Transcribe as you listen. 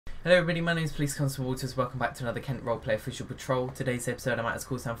Hello everybody, my name is Police Constable Waters. Welcome back to another Kent Roleplay Official Patrol. Today's episode I'm at is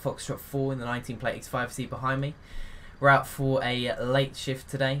called Foxtrot 4 in the 19 plate X5C behind me. We're out for a late shift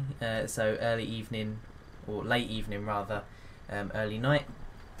today, so early evening, or late evening rather, early night.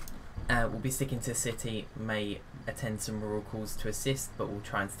 We'll be sticking to the city, may attend some rural calls to assist, but we'll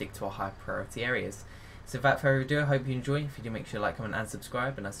try and stick to our high priority areas. So without further ado, I hope you enjoy. If you do, make sure to like, comment and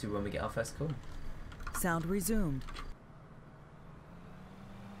subscribe, and I'll see you when we get our first call. Sound resumed.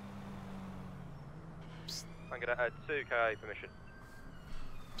 I'm going to add 2k permission.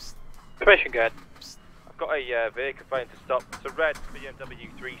 Permission, good. I've got a vehicle phone to stop. It's a red BMW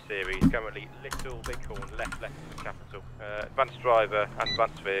 3 Series, currently Little Bighorn, left of the capital. Advanced driver and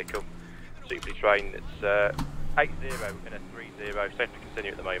advanced vehicle, suitably trained. It's 80 in a 30, safe to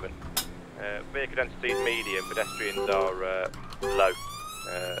continue at the moment. Vehicle density is medium, pedestrians are low.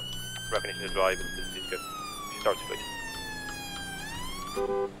 Recognition of drivers is good. Start to please.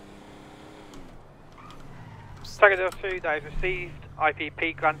 Tagadale 2, that is received.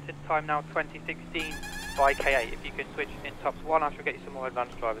 IPP granted, time now 2016 by K8. If you can switch in tops 1, I shall get you some more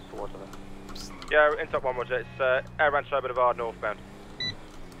advanced drivers towards them. Yeah, in top 1, Roger. It's Air Rancho Boulevard northbound.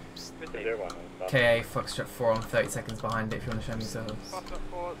 KA Foxtrot 4 on 30 seconds behind it if you want to show me yourselves. Foxtrot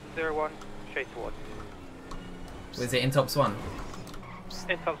 401, straight towards. Was it in tops 1?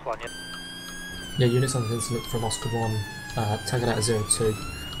 In tops 1, yes. Yeah, units on the incident from Oscar 1, Tagadale 02.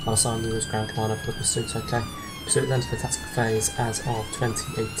 I'll assign you as ground commander for the pursuit, okay? Pursuit then to the tactical phase as of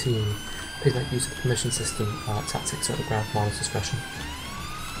 2018. Please make use of the permission system. Tactics are at the ground commander's discretion.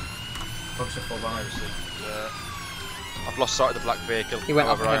 Foxtrot 4 behind. I've lost sight of the black vehicle. He went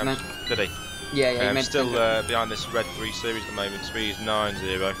up ahead, man. Did he? Yeah, he I'm still behind this red 3 Series at the moment. Speed is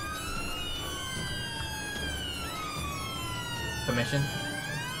 90. Permission?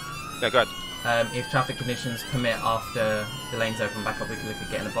 Yeah, go ahead. If traffic conditions permit after the lanes open back up, we can look at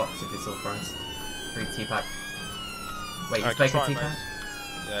getting a box if it's authorised. 3 T-pack. Wait, is Bacon T-pack?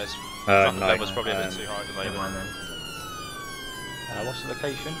 Yeah, it's traffic no, level's probably a bit too high at the moment. Never mind then. What's the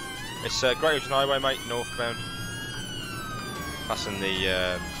location? It's Great Ocean Highway, mate, northbound. Passing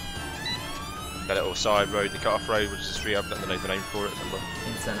the little side road, the cut-off road, which is a street. I don't know the name for it.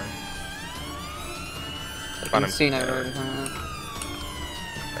 Incentive. Casino Road.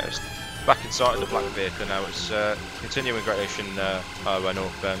 Yeah, it's back inside of the black vehicle now. It's continuing Great Ocean Highway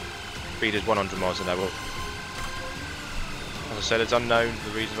northbound. Speed is 100 miles an hour. As I said, it's unknown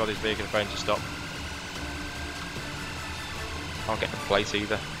the reason why this vehicle is going to stop. Can't get the plate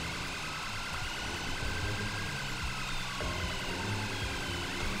either.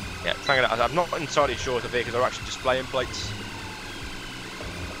 Yeah, I'm not entirely sure if the vehicles are actually displaying plates.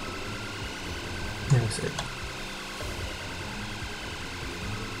 Yeah, that's it.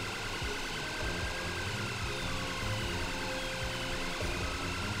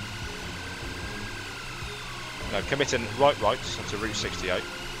 No, committing rights onto Route 68.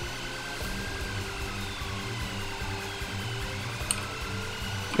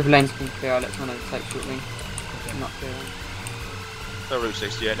 If lanes can clear, I'll let someone overtake shortly. Not clear. No Route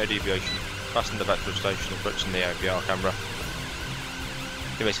 68, no deviation. Passing the petrol station, approaching the APR camera.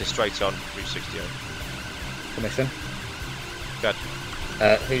 Committing straight on Route 68. Commission. Good.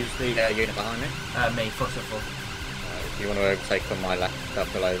 Who's the unit behind me? Me, Foxtrot 4. If you want to overtake on my left, I'll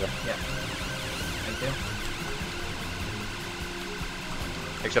pull over. Yeah. Thank you.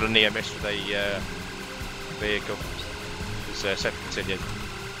 It's got a near miss with a vehicle. It's set to continue.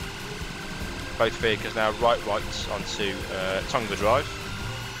 Both vehicles now rights onto Tonga Drive.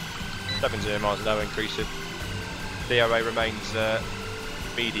 70 miles an hour increasing. DRA remains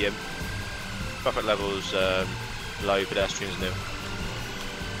medium. Traffic levels low, pedestrians nil.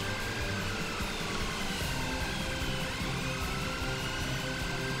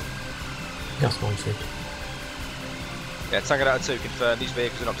 Gas 1 suit. Yeah, Tagadale 2 confirmed these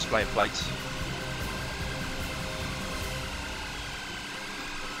vehicles are not displaying plates.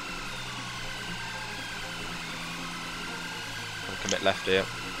 I'll commit left here.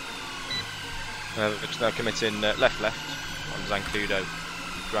 It's now committing left on Zancudo,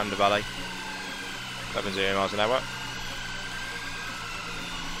 Grande Valley. 70 miles an hour.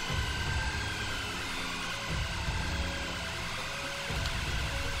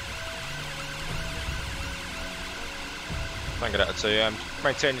 Tagadale 2,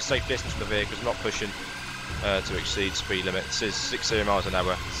 maintaining a safe distance from the vehicles, not pushing to exceed speed limits. It's 60 miles an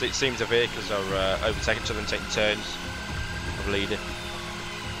hour. So it seems the vehicles are overtaking each other and taking turns of leading.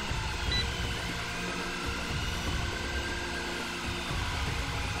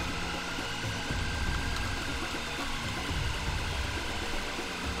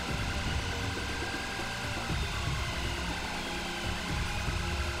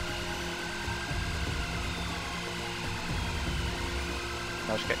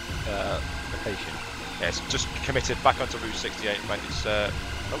 I'll just get location. Yeah, it's just committed back onto Route 68, mate. It's oh,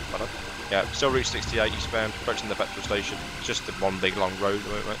 hold on. Yeah, still Route 68 eastbound, approaching the petrol station. It's just the one big long road,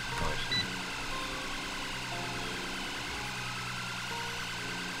 mate. Nice.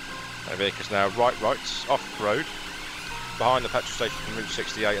 The vehicle's now right, off road, behind the petrol station from Route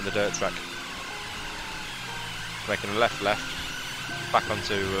 68 and the dirt track. Making a left, back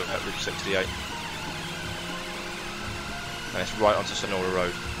onto Route 68. And it's right onto Sonora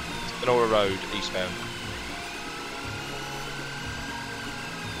Road. Sonora Road, eastbound.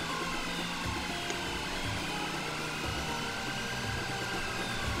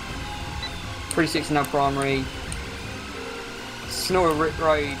 .36 now primary. Sonora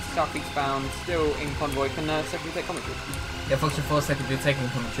Road, southeastbound, still in convoy. Can secondary take commentary? Yeah, Foxtrot 4 secondary taking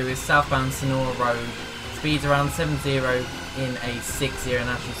commentary is southbound Sonora Road. Speeds around 70 in a 60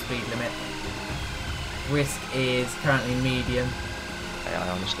 national speed limit. Risk is currently medium. Yeah, I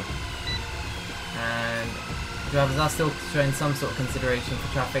understand. And drivers are still showing some sort of consideration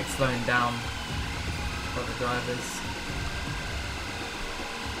for traffic, slowing down for the drivers.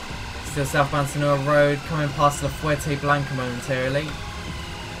 Still southbound Sonora Road, coming past La Fuerte Blanca momentarily.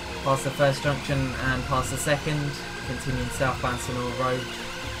 Past the first junction and past the second. Continuing southbound Sonora Road.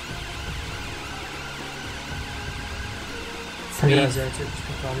 Tango Delta 02, just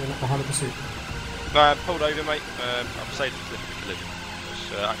confirm you're not behind the pursuit. No, I pulled over, mate. I've saved the collision.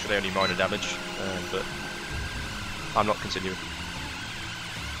 It's actually only minor damage, but I'm not continuing.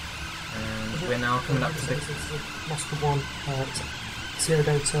 And we're now coming up to the... Moscow 1, Sierra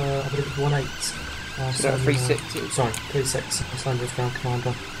Delta, I believe 18. So 36. Sorry, 36. Assigned as ground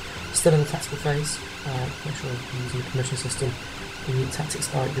commander. Still in the tactical phase. Make sure you're using the permission system. The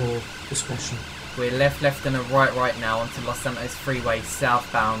tactics are at your discretion. We're left and a right now onto Los Santos Freeway,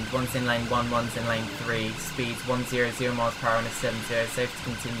 southbound. One's in lane 1, one's in lane 3. Speeds 100 miles per hour and a 70. Safe to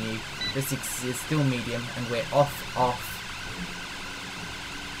continue. This is still medium and we're off.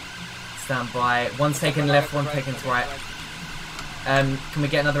 Stand by. One's taken left, one's taken to right. Can we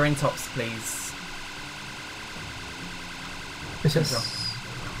get another intops, please? Yes.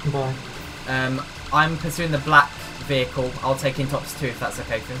 Bye. I'm pursuing the black vehicle. I'll take intops too if that's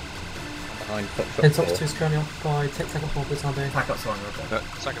okay for him. Behind Foxtrot Intops 4. 2 is currently occupied. Take tackle 4 for the time being. Pack up's one, okay.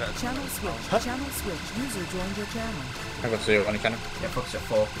 Second out. Channel switch. Channel switch. User joined your channel. I've got 0 on the channel. Yeah, Foxtrot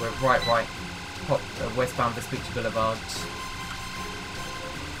 4. We're right. Pop westbound Vespucci Boulevard.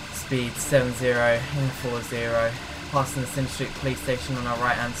 Speed 70 in 40. Passing the Center Street Police Station on our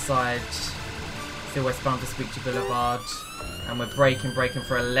right hand side. Still westbound Vespucci Boulevard. And we're braking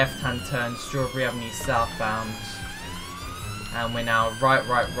for a left hand turn, Strawberry Avenue southbound. And we're now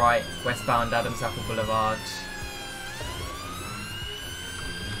right, westbound Adams Apple Boulevard.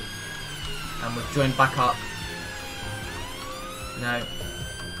 And we've joined back up. No.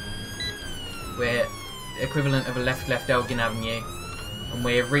 We're equivalent of a left Elgin Avenue. And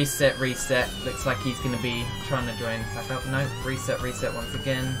we're reset. Looks like he's going to be trying to join back up. No, reset once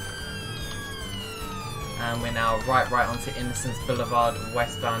again. And we're now right onto Innocence Boulevard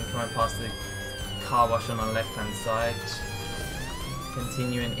westbound, coming past the car wash on our left hand side.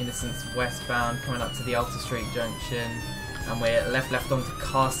 Continuing Innocence westbound, coming up to the Alta Street junction. And we're left onto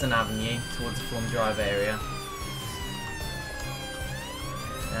Carson Avenue towards the Fulham Drive area.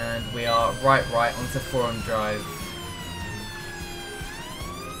 And we are right onto Forum Drive.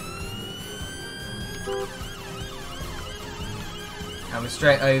 And we're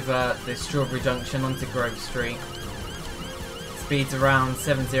straight over the Strawberry Junction onto Grove Street. Speeds around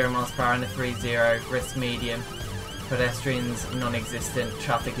 70 miles per hour and a 30. Risk medium. Pedestrians non-existent.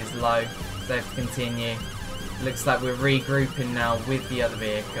 Traffic is low. Safe to continue. Looks like we're regrouping now with the other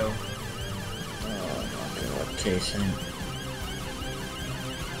vehicle. Oh my god, Jason.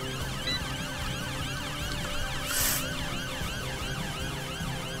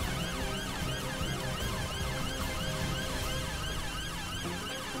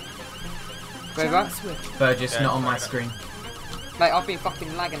 Go back. Burgess, not on my screen. Mate, I've been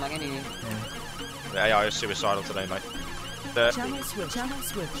fucking lagging like anything. The AI is suicidal today, mate. Channel switch.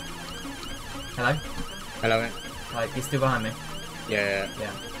 Hello? Hello, mate. Like, you're still behind me? Yeah.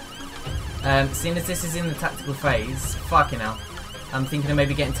 Seeing as this is in the tactical phase, fucking hell. I'm thinking of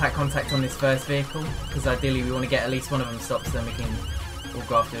maybe getting tack contact on this first vehicle, because ideally we want to get at least one of them stopped so then we can all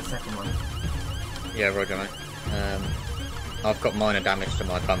go after the second one. Yeah, roger, mate. I've got minor damage to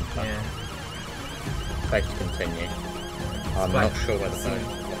my bumper. Yeah. Safe to continue. I'm not sure where the phone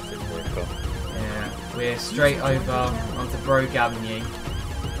lost its vehicle. Yeah, we're straight over onto Brogue Avenue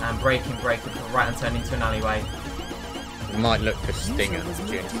and braking for right and turn into an alleyway. We might look for Stinger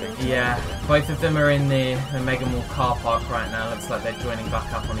opportunity. Yeah, both of them are in the Mega Mall car park right now. Looks like they're joining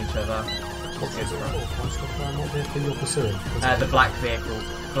back up on each other. What vehicle you're pursuing? The black vehicle,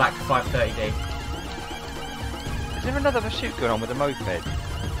 black 530D. Is there another pursuit going on with a moped?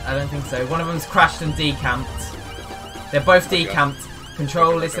 I don't think so. One of them's crashed and decamped. They're both decamped.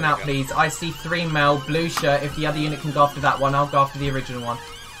 Control, listen out please. I see 3 male, blue shirt. If the other unit can go after that one, I'll go after the original one.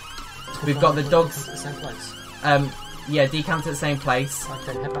 We've got the dogs. At the same place. Yeah, decamped at the same place.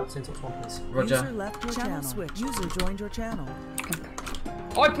 Okay, head back to Intox 1, please. Roger. User left your channel. Switch. User joined your channel.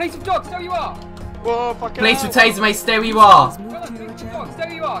 Oi, police with dogs, there you are! Whoa, fuck Police with taser, mate, stay where you are. Move Fellas, to your police with channel. dogs,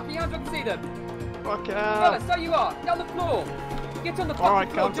 there you are! Can you hands up and see them? Fuck Fellas, there you are! Get on the floor! Get on the fucking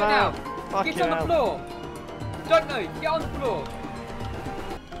Alright, floor, calm do it now! down. Get on the floor! Don't move, get on the floor!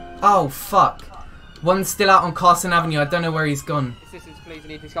 Oh, fuck. One's still out on Carson Avenue. I don't know where he's gone. Assistance, please, I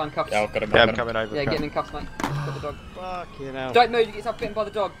need this guy in cuffs. Yeah, I've got him. Yeah, I'm coming over. Yeah, get him in cuffs, mate. Got the dog. Fucking hell. Don't move, you get yourself bitten by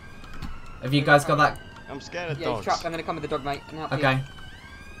the dog. Have you guys got that? I'm scared of Yeah, he's dogs. trapped, I'm gonna come with the dog, mate. And help Okay. you.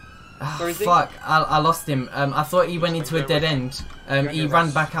 Ah, Where is he? fuck, I lost him. I thought he went into a dead end. He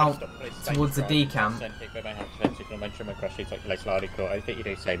ran back out towards the decamp. I think you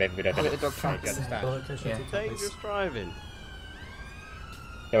do save every bit of I'll let it. the dog track. You understand? Yeah. Dangerous driving.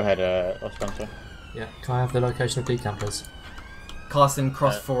 Go ahead, Oscar. Yeah, can I have the location of decamp, please? Carson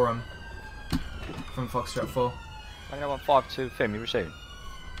Cross Forum from Foxtrot 4. I know 152 film you received.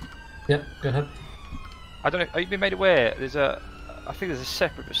 Yep, go ahead. I don't know, have you been made aware there's a... I think there's a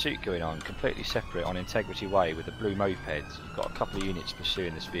separate pursuit going on, completely separate, on Integrity Way with the blue mopeds. You've got a couple of units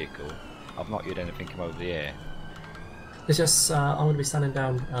pursuing this vehicle. I've not yet anything come over the air. It's just, I'm going to be standing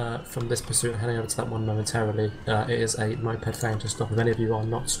down from this pursuit and heading over to that one momentarily. It is a moped failing to stop. If any of you are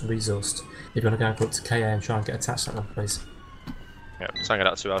not resourced, if you want to go and up to KA and try and get attached to that one, please. Yeah, hanging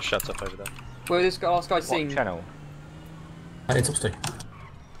out to our shut up over there. Where this last guy seen? What channel? Intox 2.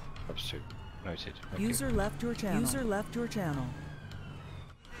 Pursuit. Noted. Thank User left your channel. User left your channel.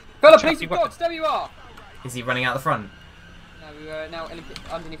 Fella, police with dogs, there you are! Is he running out the front? No, we are now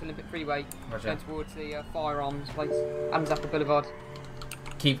underneath Olympic Freeway, Roger. going towards the firearms place, Anzac Boulevard.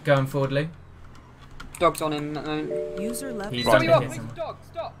 Keep going forward, Lou. Dogs on him at the moment. User left He's your There you are, under police here. with dogs,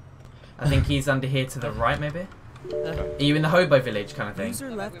 stop! I think he's under here to the right, maybe? Are you in the hobo village kind of thing?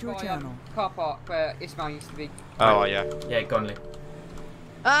 User left your We're by, channel. Car park where Ismail used to be. Oh, yeah. Yeah, go on, Lou.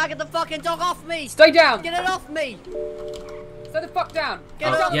 Ah, get the fucking dog off me! Stay down! Get it off me! Stay the fuck down!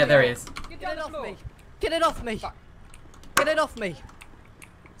 Get Oh, it off yeah, me! there he is. Get Get down it the off floor! me! Get it off me! Fuck. Get it off me!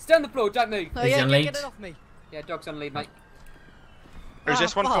 Stay on the floor, don't move! Oh Is he yeah, on get lead? it off me! Yeah, dog's on lead, mate. Who's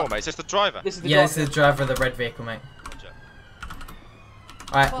this one fuck. for, mate? Is this the driver? This is the Yeah, dog. this is the driver of the red vehicle, mate.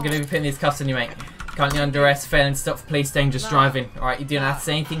 Alright, I'm going to be putting these cuffs on you, mate. Currently under arrest, failing to stop for police dangerous driving. Alright, you do not have to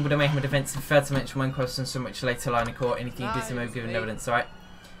say anything, but I make him a defence of fair to mention when questions from which later line of court. Anything you disagree with, given evidence, alright?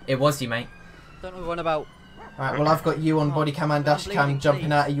 It was you, mate. Don't know what about. Alright, well I've got you on body cam and dash cam bleeding, jumping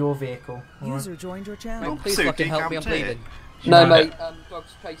please. out of your vehicle. User joined your channel. Please fucking help me, I'm bleeding. No, mate,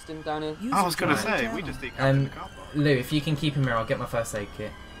 dog's chased him down here. User I was gonna joined your say, channel. we just decamped in the car park. Lou, if you can keep him here, I'll get my first aid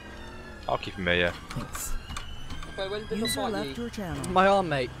kit. I'll keep him here, yeah. Thanks. Okay, when did the dog User bite left you? your channel. My arm,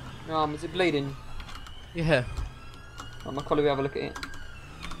 mate. Your arm, is it bleeding? Yeah. Oh, my colleague will have a look at it.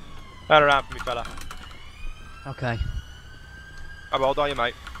 Turn around for me, fella. Okay. How old are you,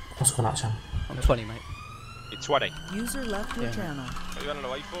 mate? What's going on, Cham? I'm 20, mate. You're 20. User left your Yeah. channel. What are you running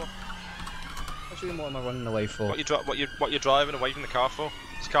away for? Actually, what am I running away for? What you driving away from the car for?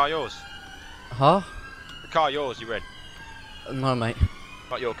 Is the car yours? Huh? The car yours, you're in. No, mate.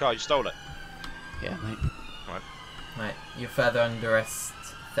 Not your car, you stole it. Yeah, mate. Right, you're further under arrest,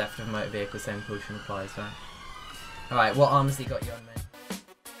 theft of motor vehicle, same caution applies, right? Alright, what arms he got you on, mate?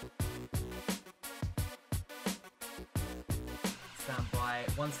 Stand by.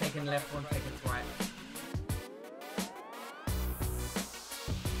 One's taking left, one's taking right.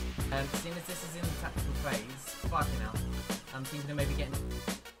 Seeing as this is in the tactical phase, fucking hell, I'm thinking of maybe getting...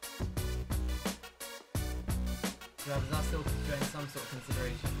 Drivers are still showing some sort of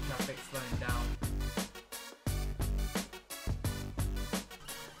consideration, traffic slowing down.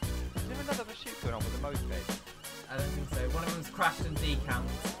 Is there another pursuit going on with the moped? I don't think so. One of them's crashed and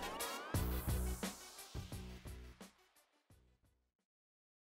decamped.